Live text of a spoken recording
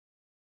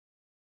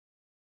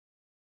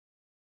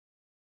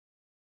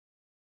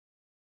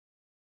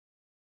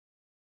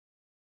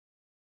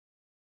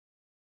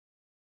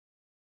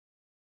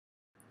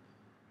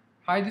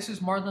Hi, this is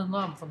Marlon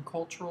Lum from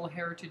Cultural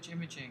Heritage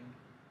Imaging.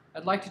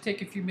 I'd like to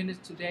take a few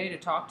minutes today to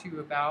talk to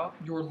you about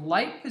your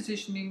light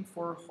positioning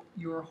for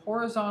your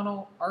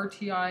horizontal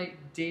RTI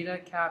data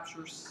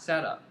capture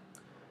setup.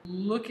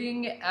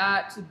 Looking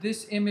at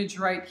this image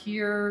right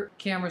here,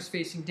 camera's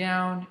facing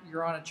down,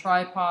 you're on a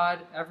tripod,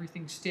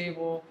 everything's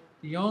stable.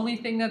 The only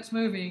thing that's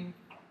moving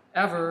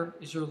ever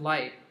is your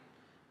light.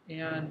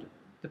 And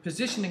the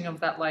positioning of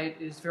that light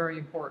is very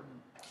important.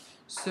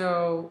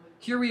 So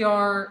here we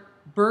are,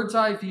 bird's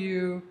eye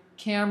view,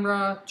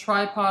 camera,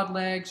 tripod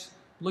legs,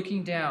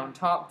 looking down,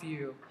 top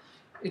view.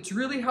 It's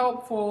really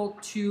helpful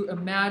to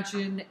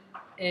imagine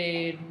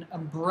an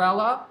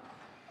umbrella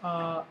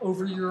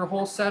over your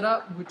whole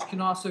setup, which can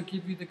also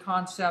give you the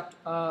concept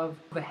of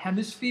a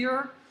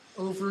hemisphere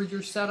over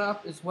your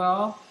setup as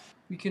well.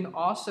 We can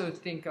also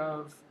think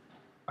of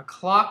a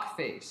clock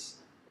face.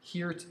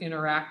 Here it's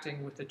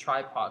interacting with the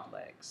tripod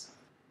legs.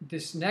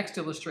 This next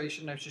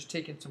illustration, I've just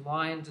taken some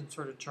lines and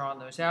sort of drawn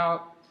those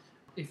out.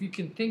 If you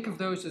can think of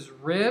those as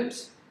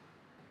ribs,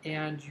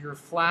 and your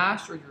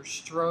flash or your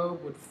strobe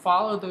would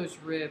follow those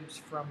ribs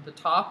from the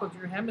top of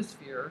your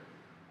hemisphere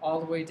all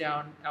the way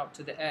down out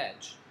to the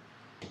edge.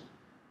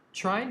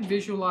 Try and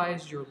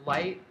visualize your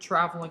light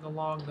traveling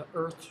along the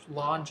Earth's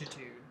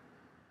longitude.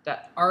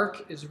 That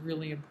arc is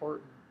really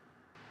important.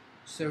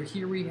 So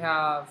here we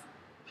have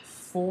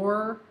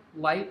 4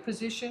 light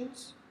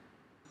positions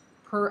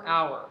per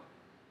hour,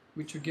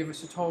 which would give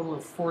us a total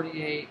of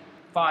 48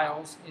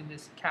 files in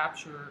this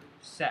capture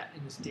set,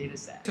 in this data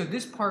set. So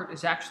this part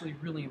is actually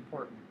really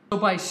important. So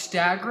by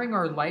staggering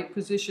our light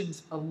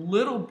positions a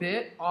little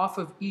bit off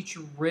of each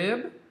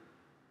rib,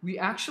 we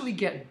actually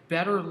get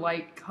better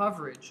light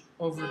coverage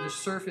over the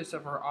surface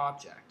of our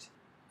object.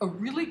 A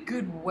really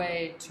good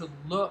way to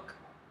look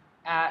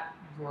at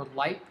your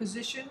light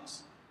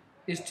positions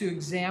is to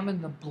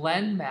examine the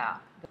blend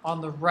map.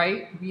 On the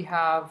right, we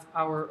have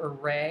our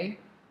array.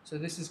 So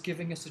this is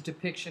giving us a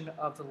depiction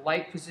of the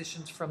light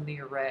positions from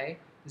the array.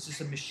 This is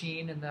a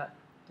machine, and the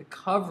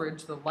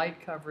coverage, the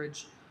light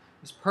coverage,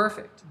 is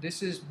perfect.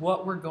 This is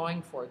what we're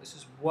going for. This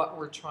is what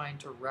we're trying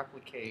to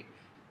replicate.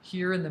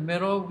 Here in the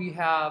middle, we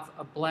have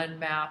a blend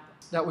map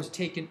that was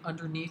taken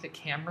underneath a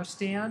camera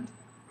stand,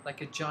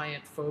 like a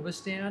giant phoba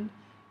stand.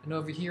 And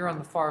over here on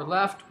the far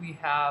left, we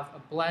have a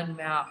blend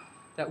map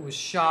that was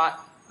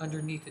shot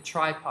underneath a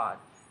tripod.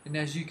 And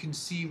as you can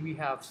see, we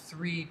have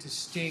 3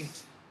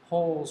 distinct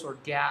holes or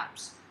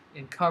gaps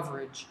in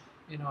coverage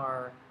in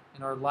our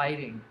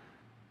lighting.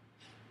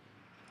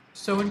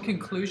 So in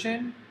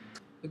conclusion,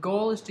 the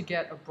goal is to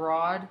get a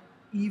broad,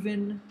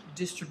 even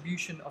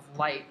distribution of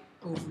light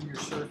over your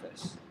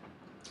surface.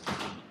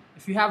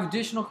 If you have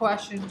additional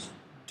questions,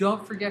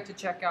 don't forget to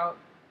check out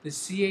the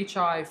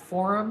CHI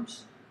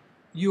forums.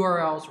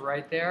 URL's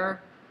right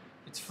there.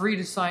 It's free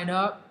to sign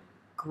up.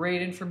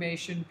 Great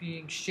information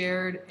being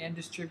shared and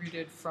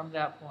distributed from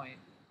that point.